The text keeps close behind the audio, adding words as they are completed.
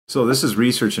So this is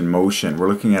research in motion. We're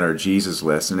looking at our Jesus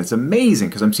list, and it's amazing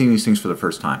because I'm seeing these things for the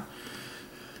first time.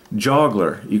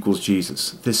 Joggler equals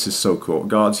Jesus. This is so cool.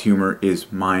 God's humor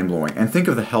is mind-blowing. And think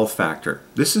of the health factor.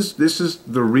 This is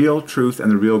the real truth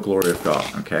and the real glory of God,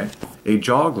 okay? A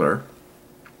joggler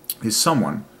is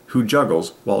someone who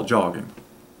juggles while jogging.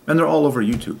 And they're all over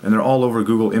YouTube, and they're all over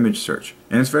Google image search.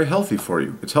 And it's very healthy for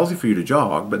you. It's healthy for you to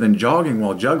jog, but then jogging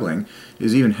while juggling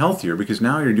is even healthier because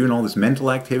now you're doing all this mental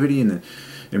activity and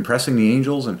impressing the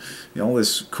angels and all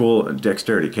this cool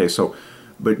dexterity. Okay, so,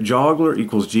 but joggler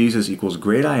equals Jesus equals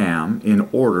great I am in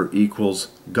order equals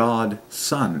God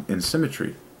Son in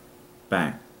symmetry.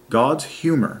 Bang. God's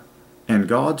humor and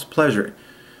God's pleasure.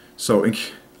 So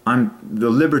the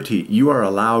liberty, you are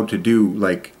allowed to do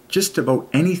like just about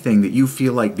anything that you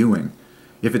feel like doing.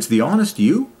 If it's the honest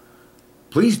you,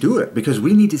 please do it because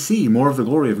we need to see more of the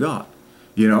glory of God.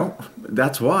 You know,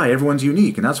 that's why everyone's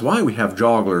unique, and that's why we have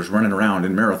jogglers running around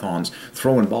in marathons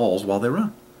throwing balls while they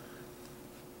run.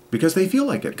 Because they feel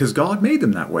like it, because God made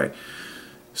them that way.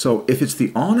 So if it's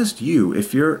the honest you,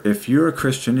 if you're a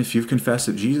Christian, if you've confessed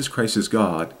that Jesus Christ is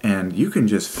God, and you can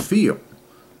just feel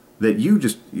that you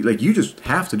just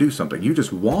have to do something, you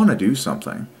just want to do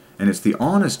something, and it's the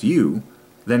honest you,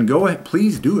 then go ahead,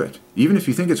 please do it. Even if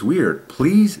you think it's weird,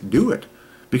 please do it.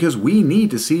 Because we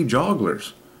need to see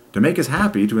jogglers to make us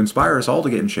happy, to inspire us all to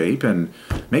get in shape and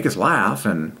make us laugh.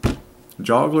 And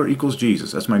joggler equals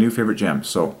Jesus. That's my new favorite gem.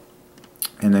 So,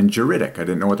 and then juridic. I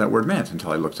didn't know what that word meant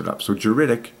until I looked it up. So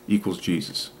juridic equals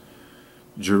Jesus.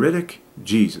 Juridic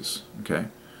Jesus. Okay.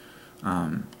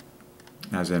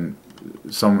 As in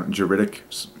some juridic,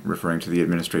 referring to the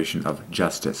administration of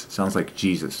justice. Sounds like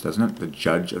Jesus, doesn't it? The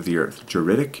judge of the earth.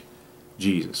 Juridic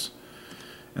Jesus.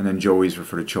 And then joeys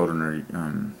refer to children or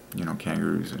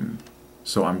kangaroos. And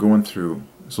so I'm going through,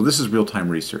 so this is real-time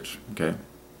research, okay?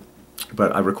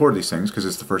 But I record these things because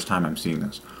it's the first time I'm seeing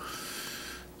this.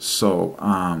 So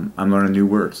I'm learning new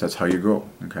words. That's how you grow,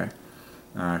 okay?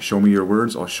 Show me your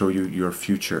words, I'll show you your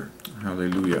future.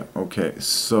 Hallelujah. Okay,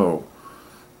 so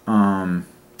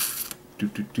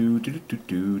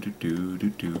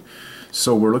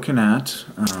so we're looking at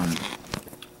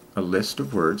a list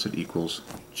of words that equals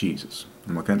Jesus.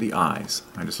 I'm looking at the I's.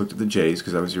 I just looked at the J's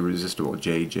because that was irresistible.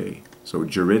 JJ. So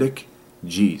juridic,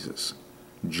 Jesus.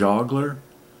 Joggler.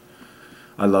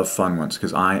 I love fun ones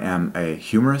because I am a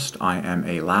humorist. I am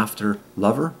a laughter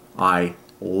lover. I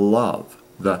love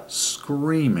the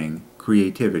screaming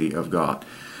creativity of God.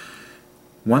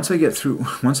 Once I get through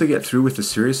with the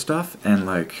serious stuff and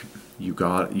like you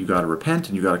got to repent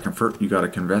and you got to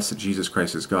confess that Jesus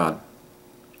Christ is God.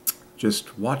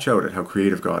 Just watch out at how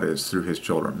creative God is through His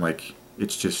children. Like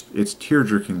it's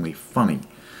tear-jerkingly funny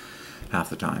half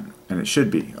the time, and it should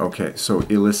be. Okay, so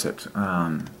illicit.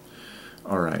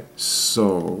 All right,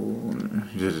 so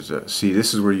see,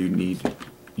 this is where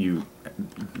you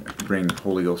bring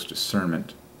Holy Ghost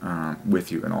discernment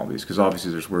with you in all these, because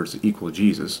obviously there's words that equal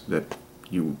Jesus that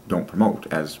you don't promote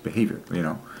as behavior. You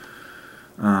know.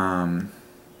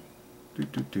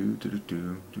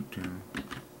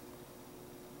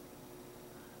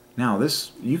 Now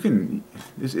this,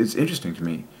 it's interesting to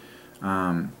me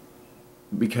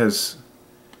because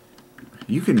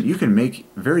you can make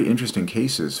very interesting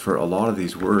cases for a lot of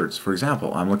these words. For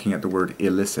example, I'm looking at the word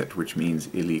illicit, which means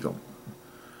illegal.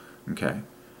 Okay.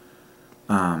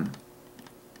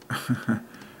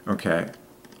 Okay.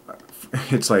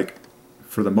 It's like,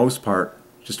 for the most part,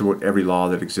 just about every law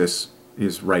that exists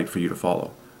is right for you to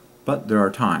follow. But there are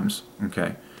times,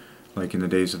 okay, like in the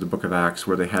days of the book of Acts,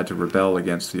 where they had to rebel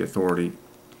against the authority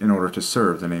in order to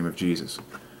serve the name of Jesus.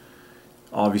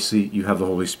 Obviously, you have the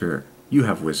Holy Spirit. You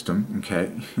have wisdom,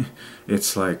 okay?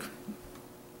 It's like,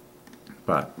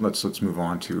 but let's move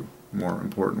on to more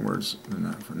important words than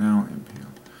that for now.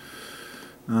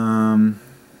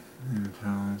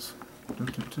 Impels.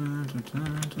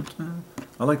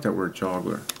 I like that word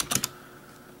joggler.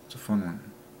 It's a fun one.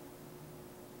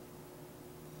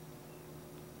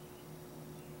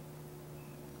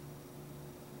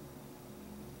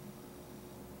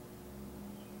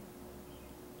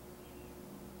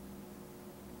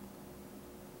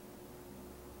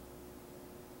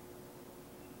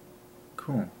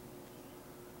 Cool.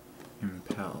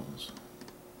 Impels.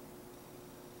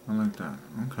 I like that.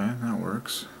 Okay, that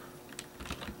works.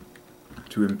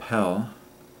 To impel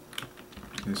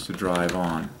is to drive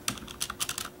on.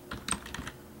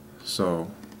 So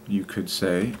you could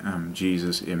say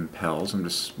Jesus impels. I'm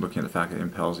just looking at the fact that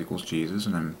impels equals Jesus,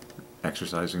 and I'm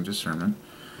exercising discernment.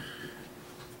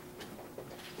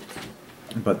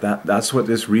 But that's what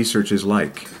this research is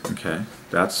like. Okay,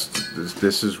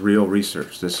 this is real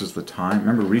research. This is the time.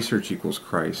 Remember, research equals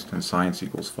Christ and science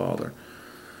equals Father.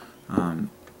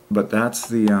 But that's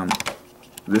the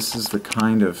this is the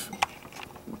kind of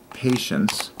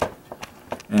patience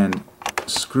and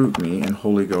scrutiny and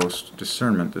Holy Ghost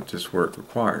discernment that this work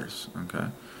requires. Okay,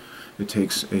 it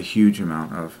takes a huge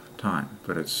amount of time,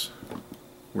 but it's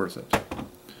worth it.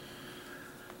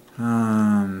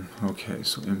 Okay,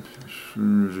 so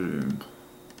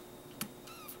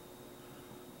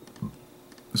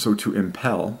to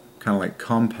impel, kind of like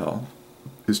compel,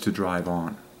 is to drive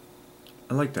on.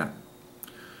 I like that.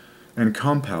 And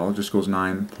compel just goes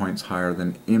 9 points higher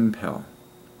than impel.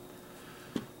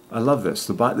 I love this.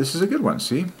 This is a good one,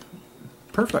 see?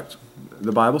 Perfect.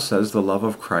 The Bible says the love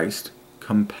of Christ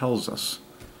compels us.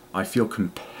 I feel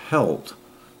compelled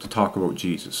to talk about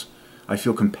Jesus. I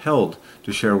feel compelled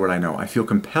to share what I know. I feel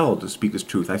compelled to speak this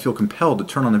truth. I feel compelled to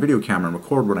turn on the video camera and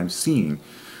record what I'm seeing.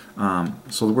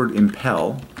 So the word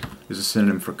impel is a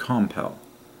synonym for compel.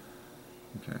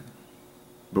 Okay.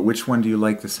 But which one do you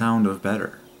like the sound of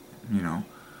better? You know,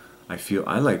 I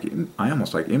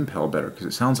almost like impel better because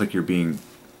it sounds like you're being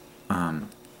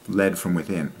led from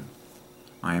within.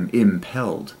 I am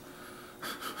impelled.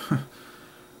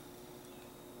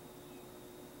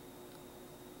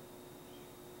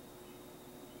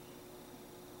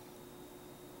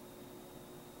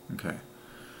 Okay.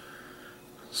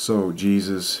 So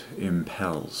Jesus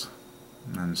impels.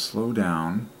 And slow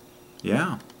down.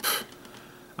 Yeah.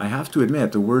 I have to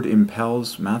admit, the word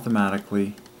impels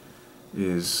mathematically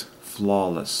is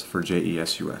flawless for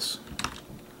J-E-S-U-S.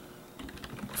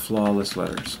 Flawless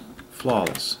letters.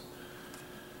 Flawless.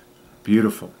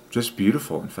 Beautiful. Just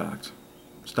beautiful, in fact.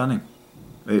 Stunning.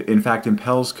 In fact,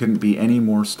 impels couldn't be any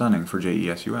more stunning for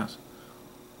J-E-S-U-S.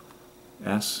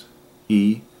 S,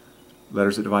 E,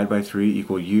 letters that divide by 3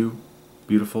 equal U,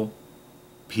 beautiful.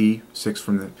 P, 6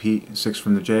 from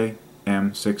the J,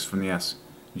 M, 6 from the S.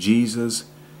 Jesus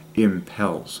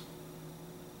impels.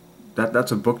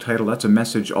 That's a book title, that's a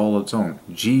message all its own.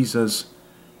 Jesus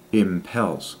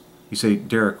impels. You say,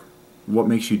 Derek, what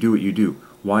makes you do what you do?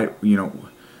 Why, you know,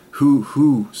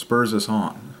 who spurs us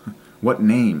on? What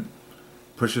name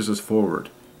pushes us forward?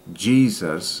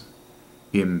 Jesus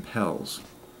impels.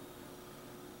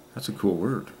 That's a cool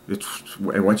word.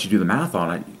 And once you do the math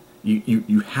on it,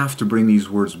 you have to bring these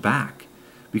words back,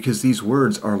 because these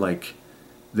words are like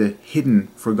the hidden,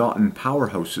 forgotten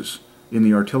powerhouses in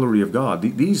the artillery of God.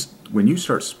 When you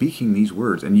start speaking these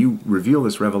words and you reveal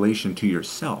this revelation to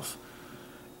yourself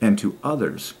and to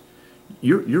others,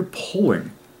 you're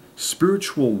pulling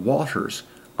spiritual waters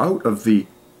out of the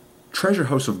treasure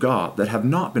house of God that have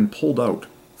not been pulled out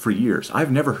for years.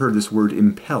 I've never heard this word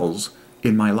impels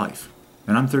in my life,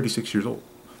 and I'm 36 years old.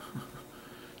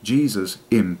 Jesus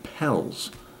impels.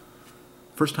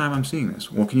 First time I'm seeing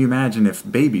this. Well, can you imagine if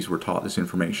babies were taught this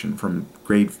information from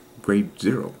grade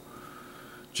 0?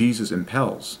 Jesus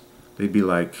impels. They'd be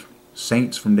like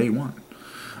saints from day one.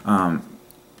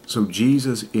 So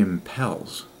Jesus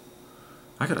impels.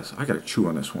 I gotta chew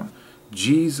on this one.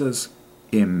 Jesus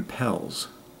impels.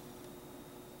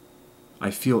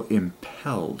 I feel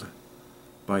impelled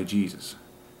by Jesus.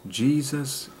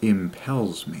 Jesus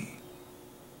impels me.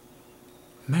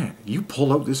 Man, you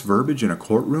pull out this verbiage in a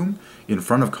courtroom in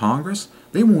front of Congress,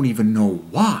 they won't even know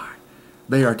why.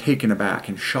 They are taken aback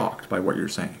and shocked by what you're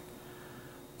saying.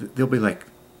 They'll be like,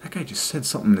 that guy just said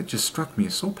something that just struck me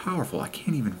as so powerful, I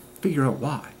can't even figure out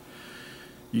why.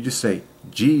 You just say,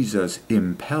 Jesus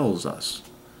impels us.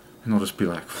 And they'll just be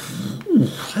like,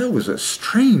 that was a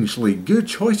strangely good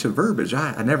choice of verbiage.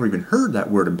 I never even heard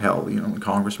that word impel. You know, the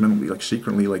congressman will be like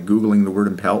secretly like Googling the word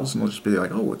impels, and they'll just be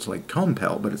like, oh, it's like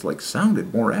compel, but it's like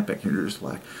sounded more epic. And you're just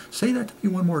like, say that to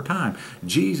me one more time.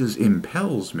 Jesus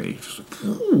impels me.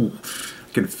 I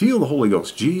can feel the Holy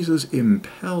Ghost. Jesus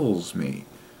impels me.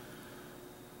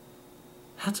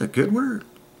 That's a good word.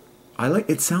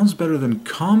 It sounds better than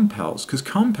compels, because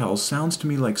compels sounds to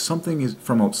me like something is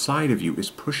from outside of you is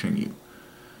pushing you.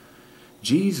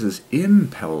 Jesus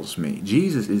impels me.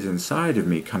 Jesus is inside of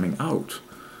me coming out.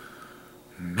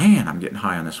 Man, I'm getting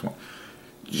high on this one.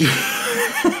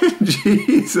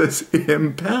 Jesus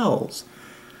impels.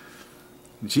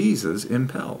 Jesus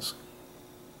impels.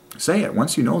 Say it.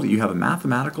 Once you know that you have a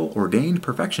mathematical ordained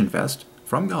perfection fest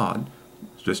from God,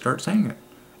 just start saying it.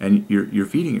 And you're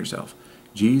feeding yourself.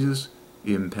 Jesus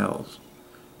impels.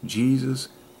 Jesus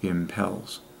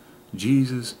impels.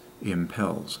 Jesus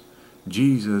impels.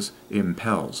 Jesus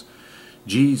impels.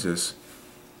 Jesus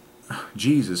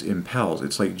impels.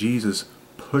 It's like Jesus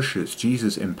pushes.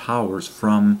 Jesus empowers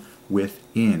from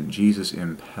within. Jesus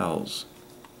impels.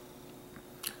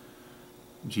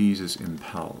 Jesus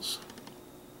impels.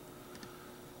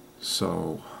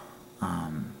 So,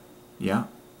 yeah,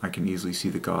 I can easily see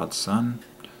the God Son.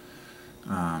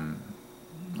 I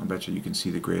bet you can see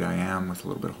the great I Am with a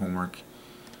little bit of homework.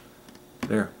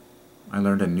 There. I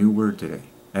learned a new word today.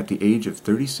 At the age of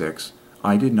 36,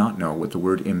 I did not know what the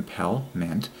word impel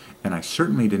meant, and I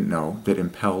certainly didn't know that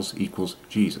impels equals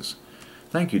Jesus.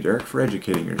 Thank you, Derek, for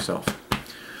educating yourself.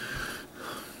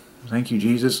 Thank you,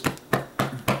 Jesus,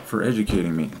 for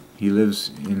educating me. He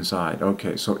lives inside.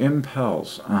 Okay, so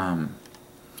impels. Yeah,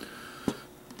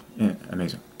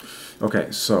 amazing.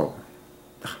 Okay, so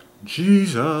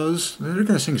Jesus, they're going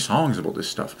to sing songs about this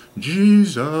stuff.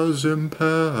 Jesus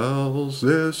impels,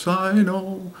 this I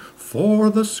know,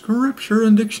 for the scripture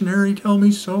and dictionary tell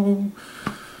me so.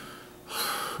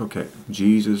 Okay,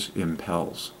 Jesus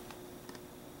impels.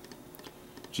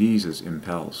 Jesus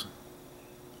impels.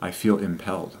 I feel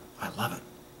impelled. I love it.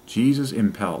 Jesus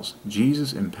impels.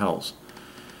 Jesus impels.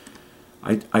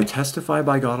 I testify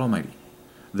by God Almighty.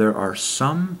 There are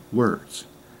some words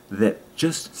that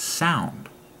just sound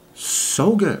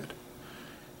so good,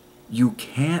 you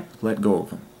can't let go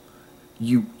of them.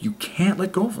 You can't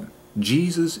let go of them.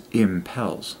 Jesus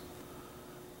impels.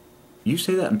 You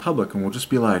say that in public and we'll just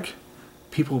be like,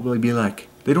 people will be like,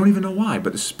 they don't even know why,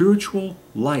 but the spiritual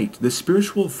light, the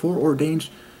spiritual foreordained,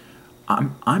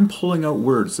 I'm pulling out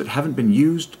words that haven't been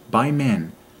used by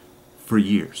men for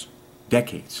years,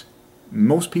 decades.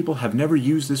 Most people have never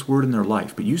used this word in their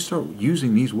life, but you start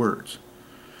using these words,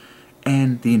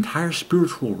 and the entire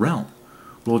spiritual realm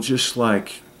will just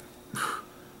like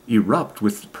erupt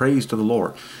with praise to the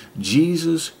Lord.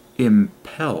 Jesus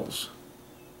impels.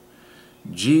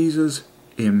 Jesus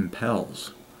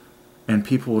impels. And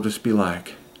people will just be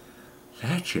like,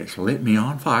 that just lit me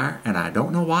on fire, and I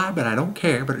don't know why, but I don't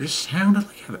care, but it just sounded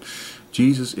like heaven.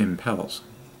 Jesus impels.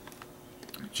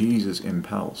 Jesus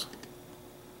impels.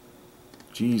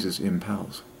 Jesus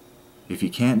impels. If you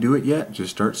can't do it yet,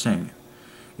 just start saying it.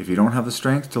 If you don't have the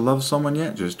strength to love someone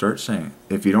yet, just start saying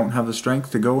it. If you don't have the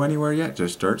strength to go anywhere yet,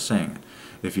 just start saying it.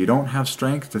 If you don't have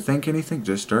strength to think anything,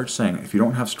 just start saying it. If you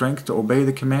don't have strength to obey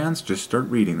the commands, just start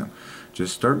reading them.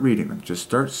 Just start reading them. Just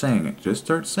start saying it. Just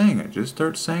start saying it. Just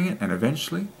start saying it. And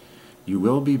eventually, you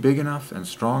will be big enough and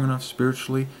strong enough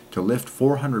spiritually to lift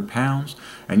 400 pounds,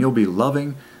 and you'll be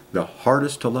loving the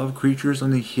hardest to love creatures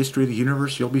in the history of the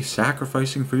universe. You'll be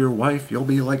sacrificing for your wife. You'll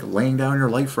be like laying down your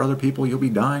life for other people. You'll be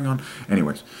dying on...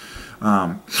 Anyways.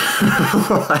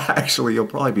 Actually, you'll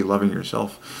probably be loving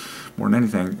yourself more than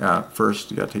anything.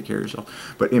 First, you got to take care of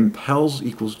yourself. But impels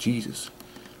equals Jesus.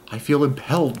 I feel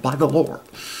impelled by the Lord.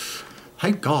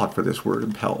 Thank God for this word,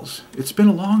 impels. It's been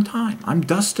a long time. I'm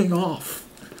dusting off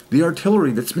the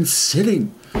artillery that's been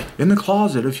sitting in the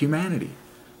closet of humanity.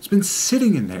 It's been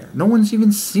sitting in there. No one's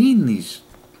even seen these.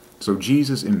 So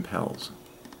Jesus impels.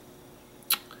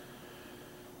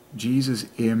 Jesus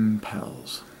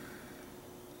impels.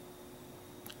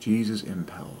 Jesus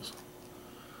impels.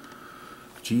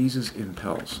 Jesus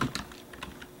impels.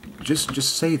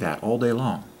 Just say that all day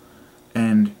long,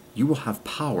 and you will have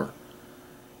power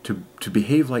to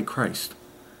behave like Christ.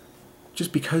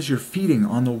 Just because you're feeding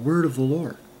on the word of the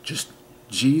Lord. Just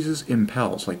Jesus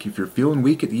impels. Like if you're feeling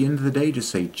weak at the end of the day, just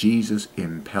say Jesus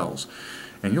impels.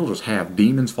 And you'll just have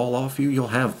demons fall off you. You'll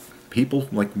have people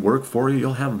like work for you.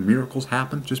 You'll have miracles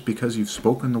happen just because you've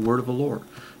spoken the word of the Lord.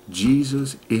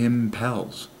 Jesus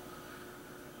impels.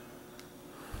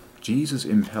 Jesus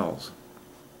impels.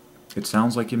 It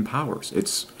sounds like empowers.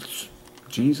 It's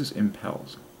Jesus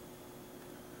impels.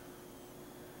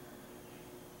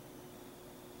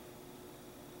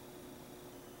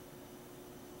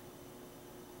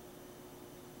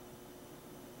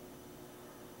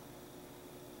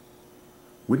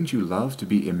 Wouldn't you love to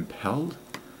be impelled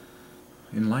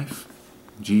in life?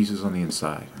 Jesus on the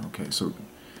inside. Okay, so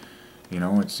you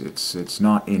know it's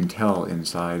not intel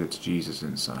inside, it's Jesus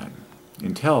inside.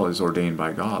 Intel is ordained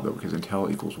by God though, because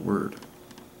intel equals word.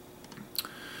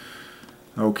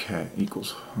 Okay,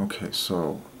 equals. Okay,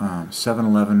 so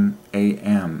 7:11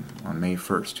 a.m. on May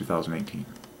 1st, 2018.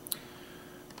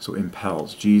 So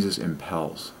impels. Jesus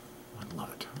impels. I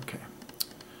love it. Okay.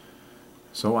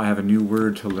 So I have a new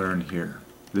word to learn here.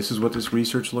 This is what this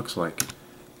research looks like.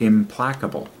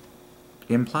 Implacable.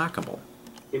 Implacable.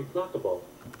 Implacable.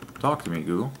 Talk to me,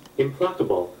 Google.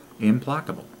 Implacable.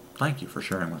 Implacable. Thank you for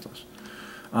sharing with us.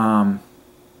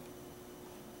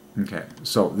 Okay,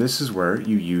 so this is where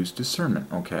you use discernment,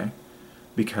 okay?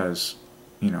 Because,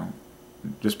 you know,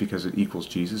 just because it equals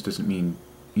Jesus doesn't mean,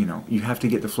 you know, you have to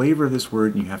get the flavor of this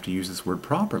word and you have to use this word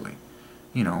properly.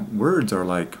 You know, words are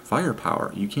like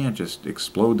firepower. You can't just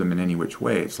explode them in any which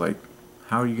way. It's like,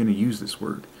 how are you going to use this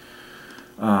word?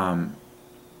 So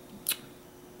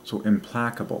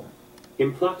implacable.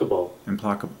 Implacable.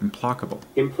 Implacable. Implacable.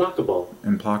 Implacable.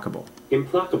 Implacable.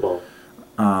 Implacable.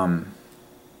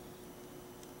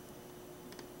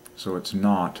 So it's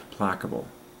not placable.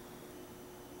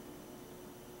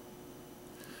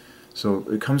 So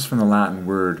it comes from the Latin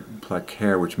word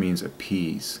placare, which means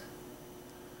appease.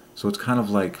 So it's kind of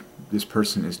like this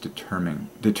person is determined.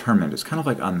 It's kind of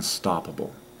like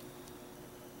unstoppable.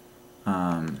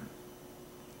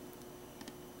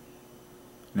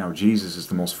 Now Jesus is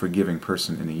the most forgiving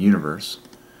person in the universe.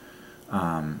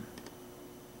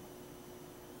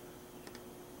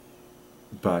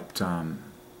 But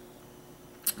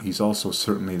he's also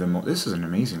certainly the most, this is an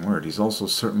amazing word, he's also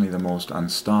certainly the most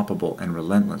unstoppable and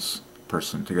relentless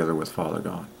person together with Father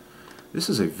God. This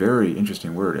is a very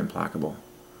interesting word, implacable.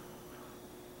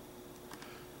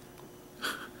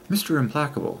 Mr.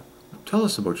 Implacable, tell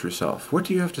us about yourself. What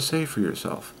do you have to say for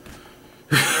yourself?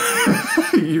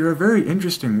 You're a very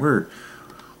interesting word.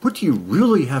 What do you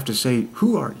really have to say?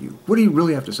 Who are you? What do you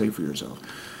really have to say for yourself?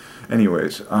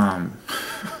 Anyways,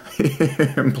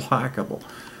 implacable.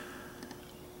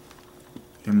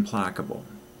 Implacable.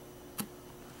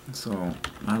 So,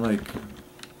 I like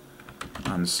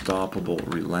unstoppable,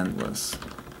 relentless.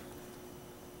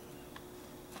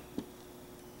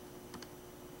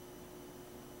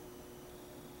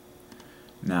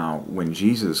 Now, when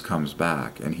Jesus comes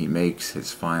back and he makes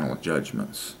his final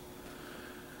judgments,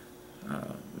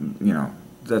 you know,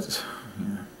 that's...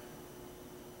 Yeah.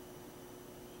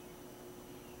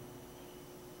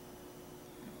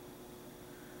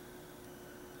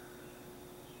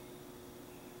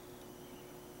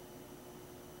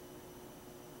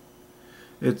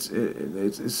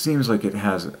 It seems like it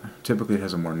has, typically it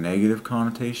has a more negative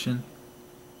connotation.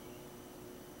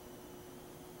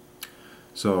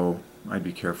 So I'd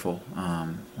be careful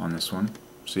on this one.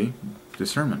 See?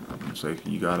 Discernment. It's like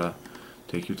you gotta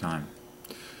take your time.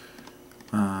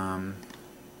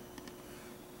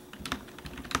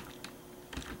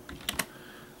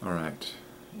 Alright.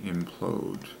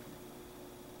 Implode.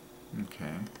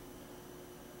 Okay.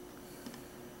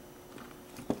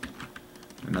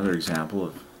 Another example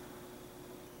of...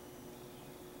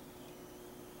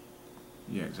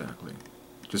 Yeah, exactly.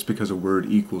 Just because a word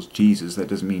equals Jesus, that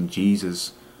doesn't mean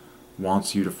Jesus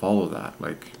wants you to follow that.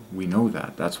 Like, we know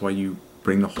that. That's why you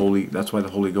bring the Holy... That's why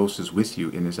the Holy Ghost is with you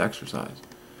in this exercise.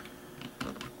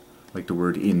 Like the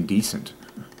word indecent.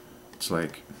 It's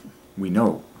like, we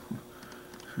know.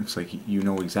 It's like, you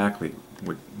know exactly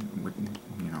what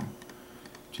you know,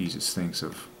 Jesus thinks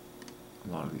of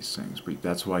a lot of these things. But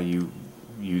that's why you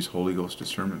use Holy Ghost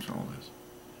discernment for all this.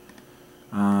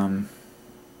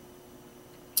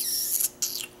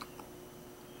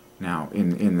 Now,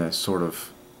 in the sort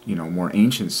of, you know, more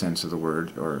ancient sense of the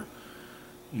word, or,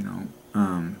 you know,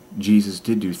 Jesus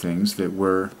did do things that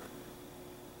were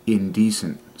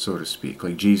indecent, so to speak.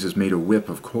 Like Jesus made a whip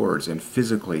of cords and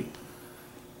physically,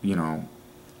 you know,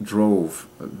 drove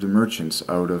the merchants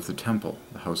out of the temple,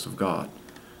 the house of God.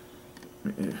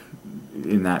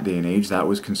 In that day and age, that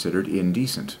was considered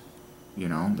indecent. You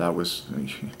know, that was,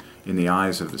 in the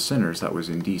eyes of the sinners, that was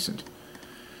indecent.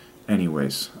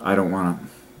 Anyways, I don't want to...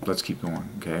 Let's keep going,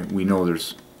 okay? We know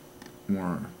there's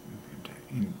more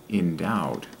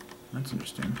endowed. That's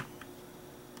interesting.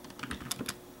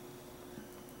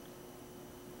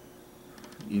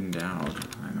 Endowed,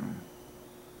 I know.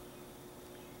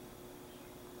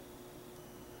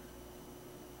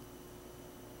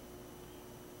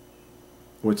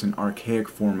 Oh, it's an archaic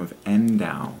form of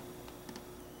endow.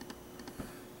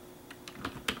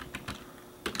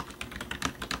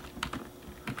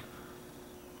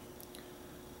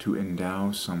 To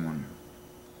endow someone.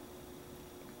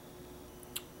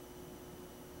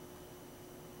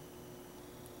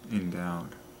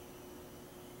 Endowed.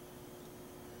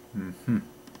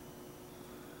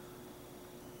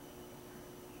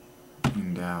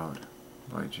 Endowed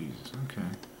by Jesus. Okay.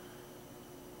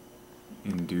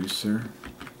 Inducer.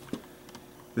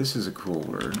 This is a cool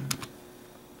word.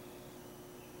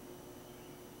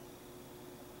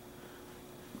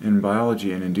 In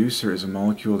biology, an inducer is a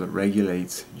molecule that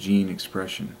regulates gene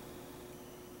expression.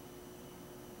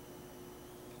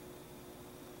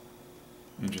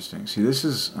 Interesting. See, this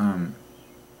is...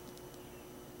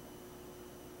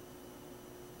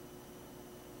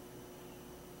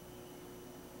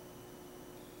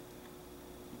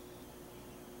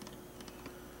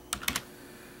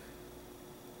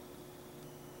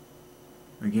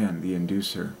 again, the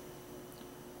inducer.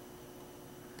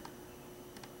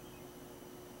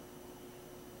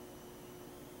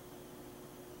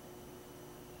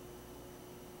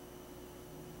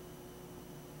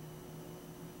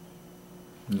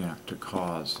 Yeah, to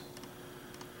cause.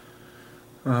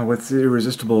 What's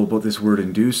irresistible about this word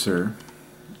inducer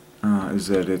is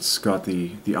that it's got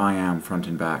the I am front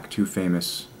and back, two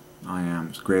famous I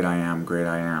ams, great I am, great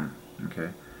I am. Okay,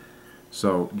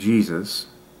 so Jesus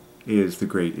is the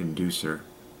great inducer.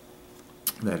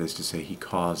 That is to say, he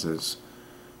causes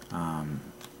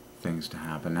things to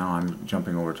happen. Now I'm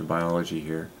jumping over to biology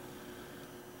here,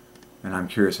 and I'm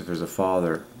curious if there's a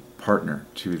father partner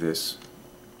to this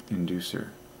inducer.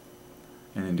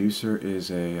 An inducer is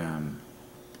a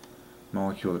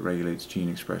molecule that regulates gene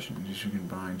expression. Inducer can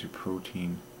bind to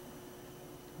protein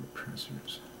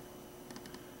repressors.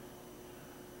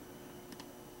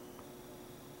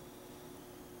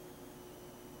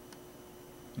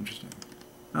 Interesting.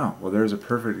 Oh, well, there's a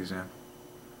perfect example.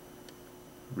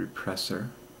 Repressor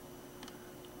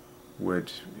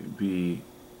would be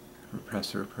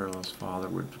repressor parallels father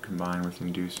would combine with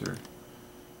inducer.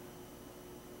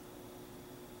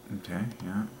 Okay,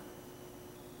 yeah.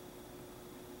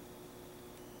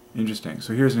 Interesting.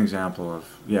 So here's an example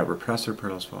of, yeah, repressor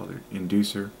parallels father,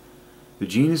 inducer. The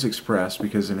gene is expressed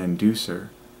because an inducer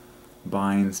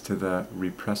binds to the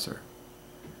repressor.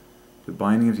 The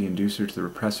binding of the inducer to the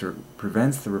repressor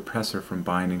prevents the repressor from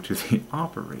binding to the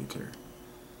operator.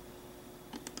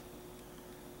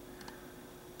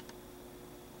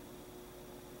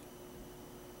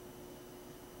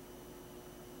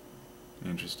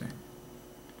 Interesting.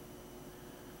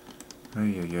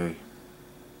 Ay, ay, ay.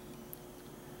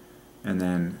 And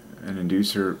then an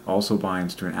inducer also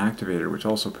binds to an activator, which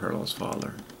also parallels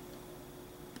father.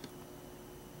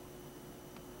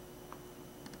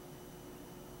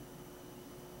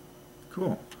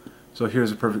 Cool. So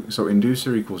here's a perfect, so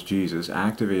inducer equals Jesus,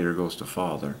 activator goes to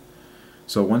father.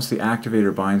 So once the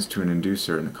activator binds to an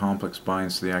inducer and the complex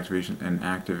binds to the activation and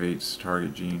activates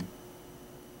target gene,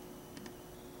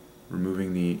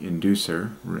 removing the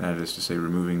inducer, that is to say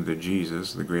removing the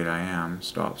Jesus, the great I am,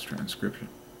 stops transcription.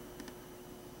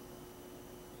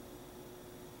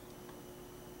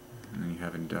 And then you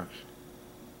have induction.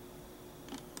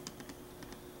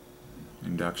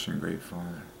 Induction, great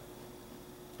father.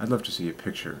 I'd love to see a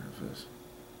picture of this.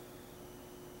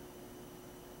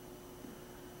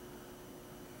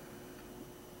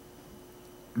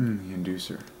 The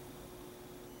inducer.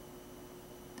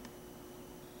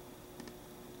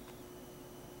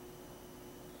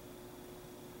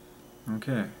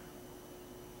 Okay.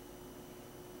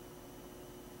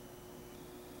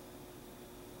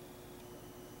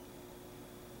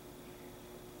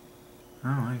 Oh,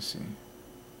 I see.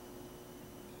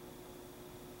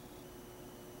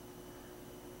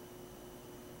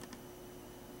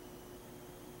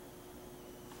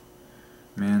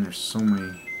 Man, there's so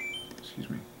many, excuse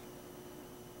me.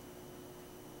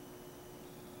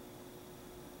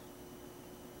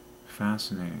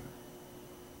 Fascinating.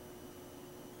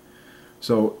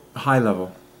 So, high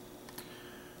level.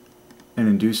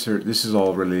 An inducer, this is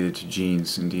all related to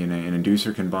genes in DNA. An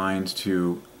inducer can bind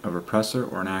to a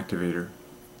repressor or an activator.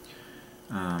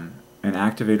 An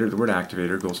activator, the word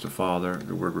activator goes to father,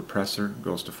 the word repressor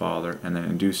goes to father, and then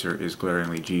inducer is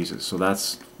glaringly Jesus. So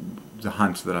that's the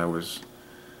hunt that I was,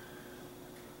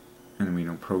 and we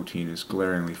know protein is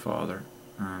glaringly father.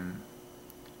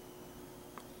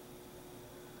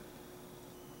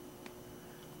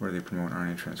 Where they promote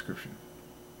RNA transcription.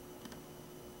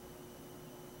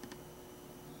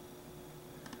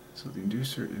 So the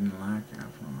inducer in lack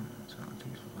afron, so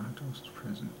lactose is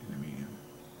present in the medium.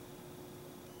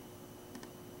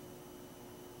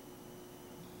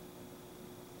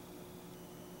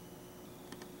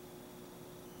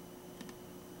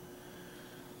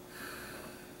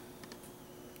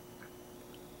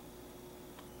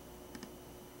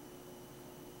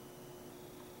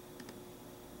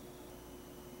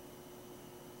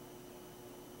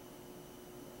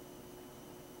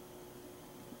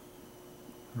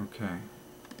 Okay.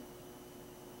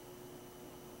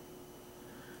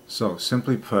 So,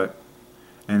 simply put,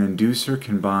 an inducer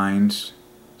can bind,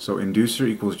 so inducer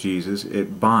equals Jesus,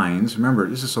 it binds, remember,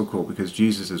 this is so cool because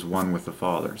Jesus is one with the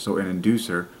Father. So an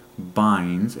inducer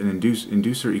binds,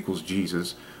 inducer equals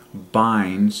Jesus,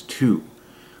 binds to.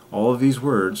 All of these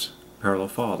words parallel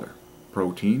father.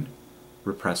 Protein,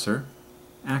 repressor,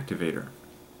 activator.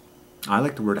 I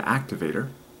like the word activator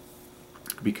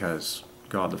because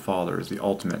God the Father is the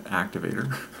ultimate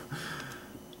activator.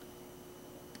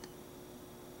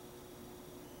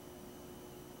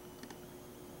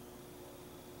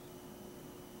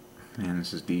 Man,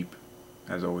 this is deep,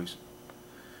 as always.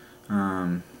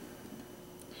 For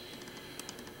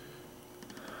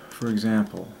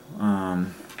example,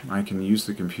 I can use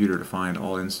the computer to find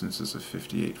all instances of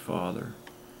 58 father.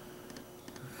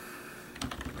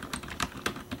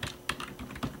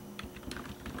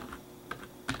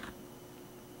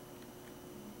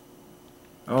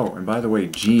 Oh, and by the way,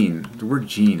 gene, the word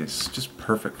gene is just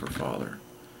perfect for Father.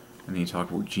 And then you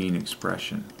talk about gene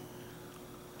expression.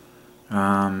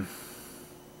 Yeah,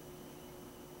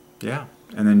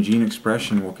 and then gene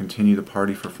expression will continue the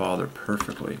party for Father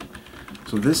perfectly.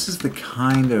 So this is the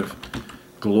kind of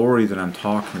glory that I'm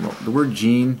talking about. The word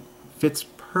gene fits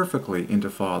perfectly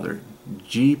into Father.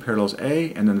 G parallels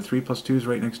A, and then the 3 plus 2 is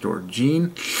right next door.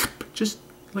 Gene, just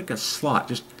like a slot,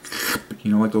 just, you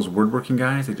know, like those woodworking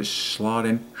guys, they just slot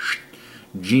in.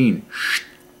 Gene,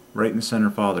 right in the center,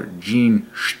 Father. Gene,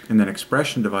 and then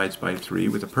expression divides by 3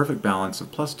 with a perfect balance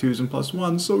of plus 2s and plus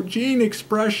 1s. So gene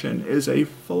expression is a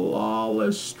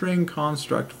flawless string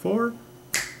construct for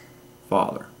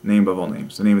Father. Name above all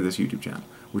names. The name of this YouTube channel.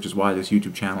 Which is why this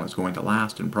YouTube channel is going to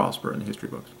last and prosper in the history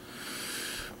books.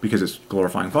 Because it's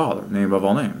glorifying Father. Name above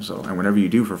all names. So, and whatever you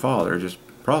do for Father, it just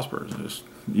prospers. Just,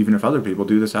 even if other people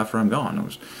do this after I'm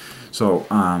gone. So,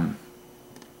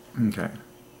 okay.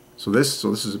 So this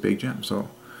is a big gem. So,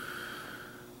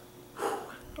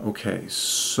 okay,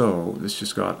 so this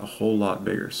just got a whole lot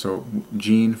bigger. So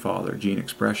gene, Father, gene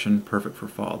expression, perfect for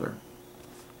Father.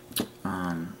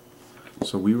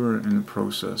 So we were in the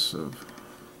process of,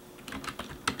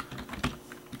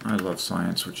 I love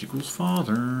science, which equals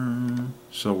Father.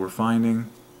 So we're finding,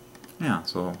 yeah,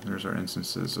 so there's our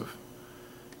instances of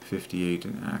 58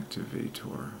 and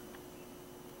activator.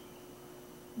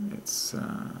 It's,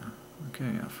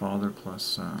 okay, a Father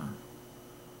plus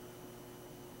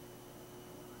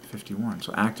 51.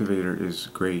 So activator is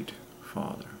great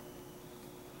Father.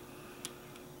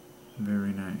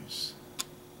 Very nice.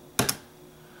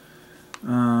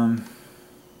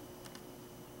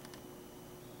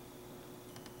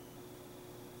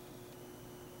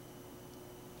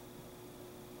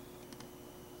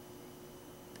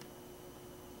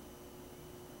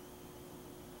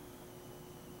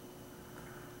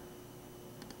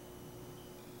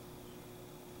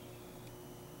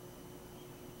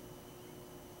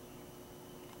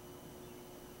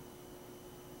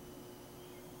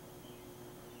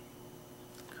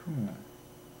 Cool.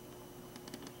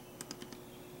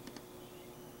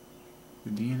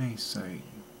 The DNA site.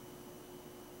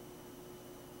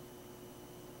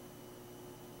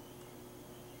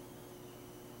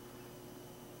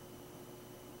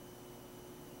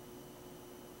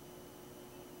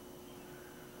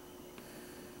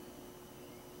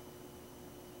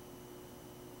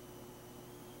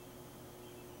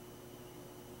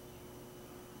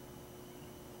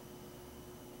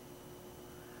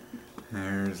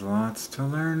 There's lots to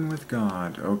learn with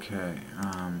God. Okay.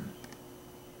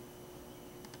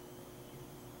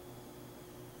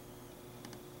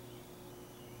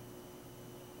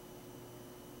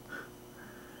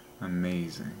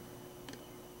 Amazing.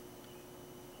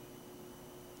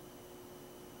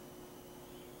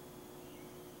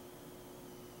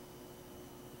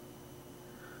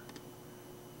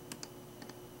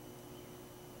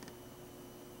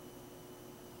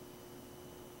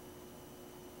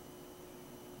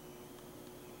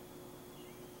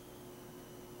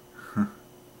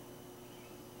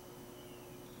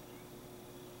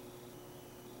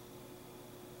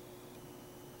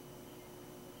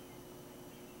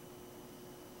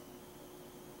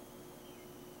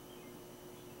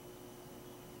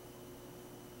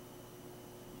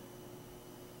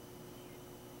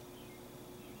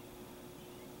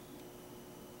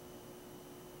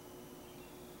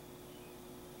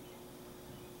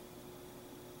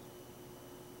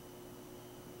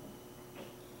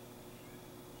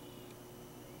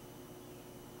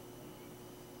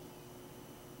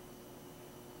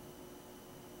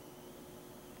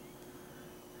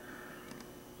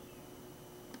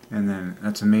 And then,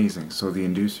 that's amazing. So the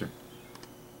inducer.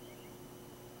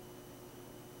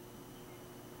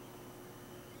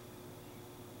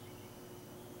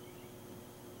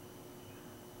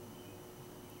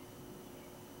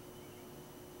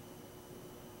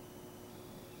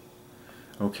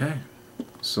 Okay,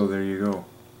 so there you go.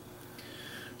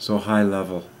 So high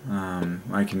level.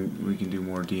 We can do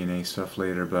more DNA stuff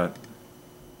later, but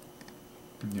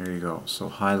there you go. So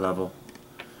high level.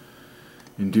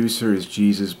 Inducer is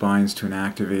Jesus binds to an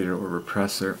activator or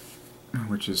repressor,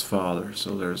 which is Father.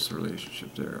 So there's the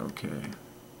relationship there. Okay.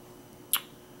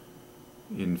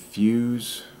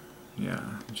 Infuse. Yeah,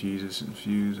 Jesus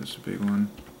infuse. That's a big one.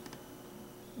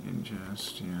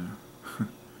 Ingest. Yeah.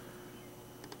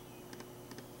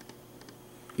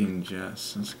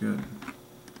 Ingest. That's good.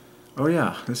 Oh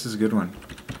yeah, this is a good one.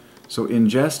 So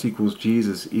ingest equals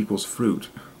Jesus equals fruit.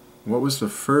 What was the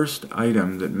first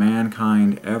item that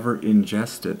mankind ever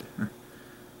ingested?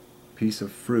 Piece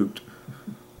of fruit.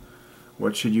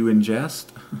 What should you ingest?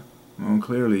 Well,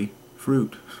 clearly,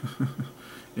 fruit.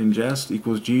 Ingest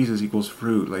equals Jesus equals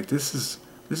fruit. Like this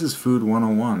is food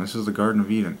 101. This is the Garden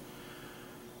of Eden.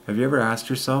 Have you ever asked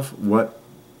yourself what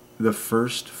the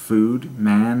first food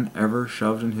man ever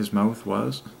shoved in his mouth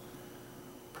was?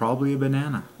 Probably a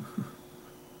banana.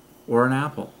 Or an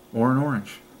apple. Or an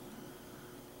orange.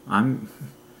 In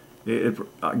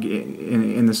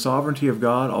the sovereignty of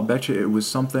God, I'll bet you it was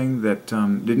something that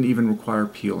didn't even require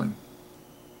peeling.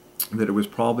 That it was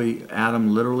probably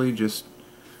Adam literally just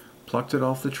plucked it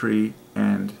off the tree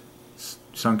and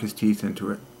sunk his teeth into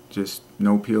it. Just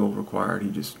no peel required.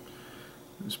 It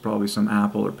was probably some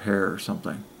apple or pear or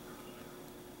something.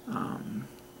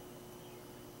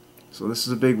 So this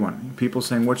is a big one. People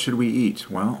saying, what should we eat?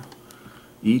 Well,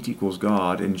 eat equals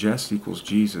God, ingest equals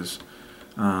Jesus,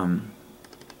 but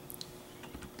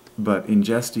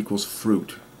ingest equals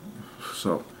fruit.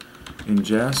 So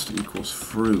ingest equals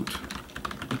fruit.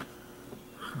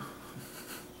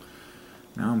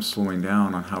 Now I'm slowing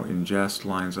down on how ingest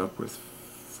lines up with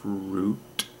fruit.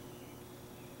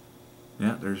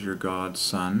 Yeah, there's your God,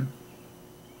 Son.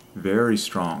 Very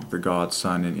strong, the God,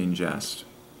 Son in ingest.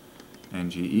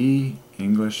 NGE,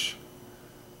 English,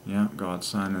 yeah, God,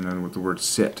 Son, and then with the word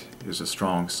sit is a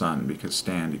strong Son because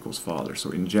stand equals Father. So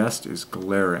ingest is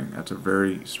glaring. That's a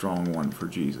very strong one for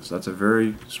Jesus. That's a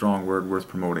very strong word worth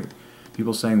promoting.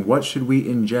 People saying, what should we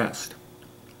ingest?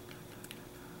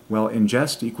 Well,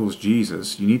 ingest equals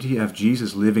Jesus. You need to have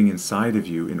Jesus living inside of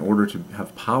you in order to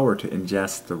have power to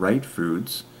ingest the right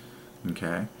foods.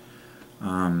 Okay?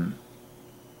 And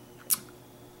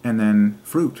then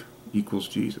fruit equals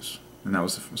Jesus. And that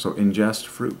was, so ingest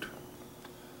fruit.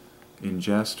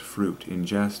 Ingest fruit.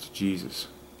 Ingest Jesus.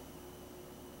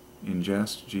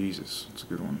 Ingest Jesus. That's a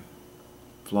good one.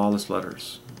 Flawless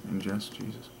letters. Ingest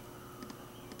Jesus.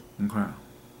 Okay.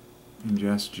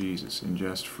 Ingest Jesus.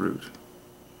 Ingest fruit.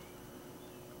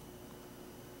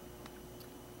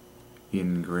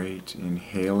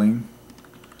 Inhaling.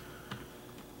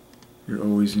 You're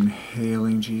always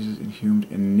inhaling Jesus. Inhumed.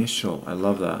 Initial. I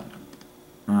love that.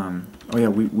 Oh yeah,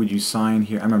 would you sign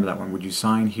here? I remember that one. Would you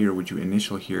sign here? Would you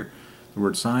initial here? The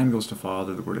word sign goes to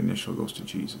Father. The word initial goes to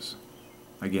Jesus.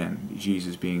 Again,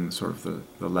 Jesus being sort of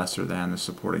the lesser than, the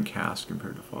supporting cast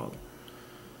compared to Father.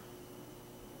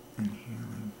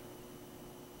 Inhaling.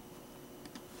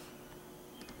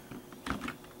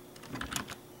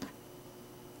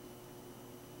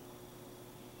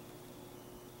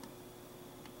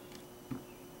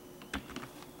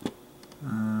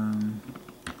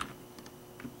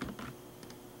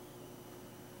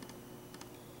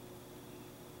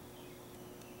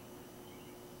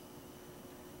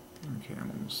 Okay,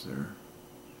 I'm almost there.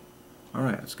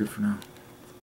 Alright, that's good for now.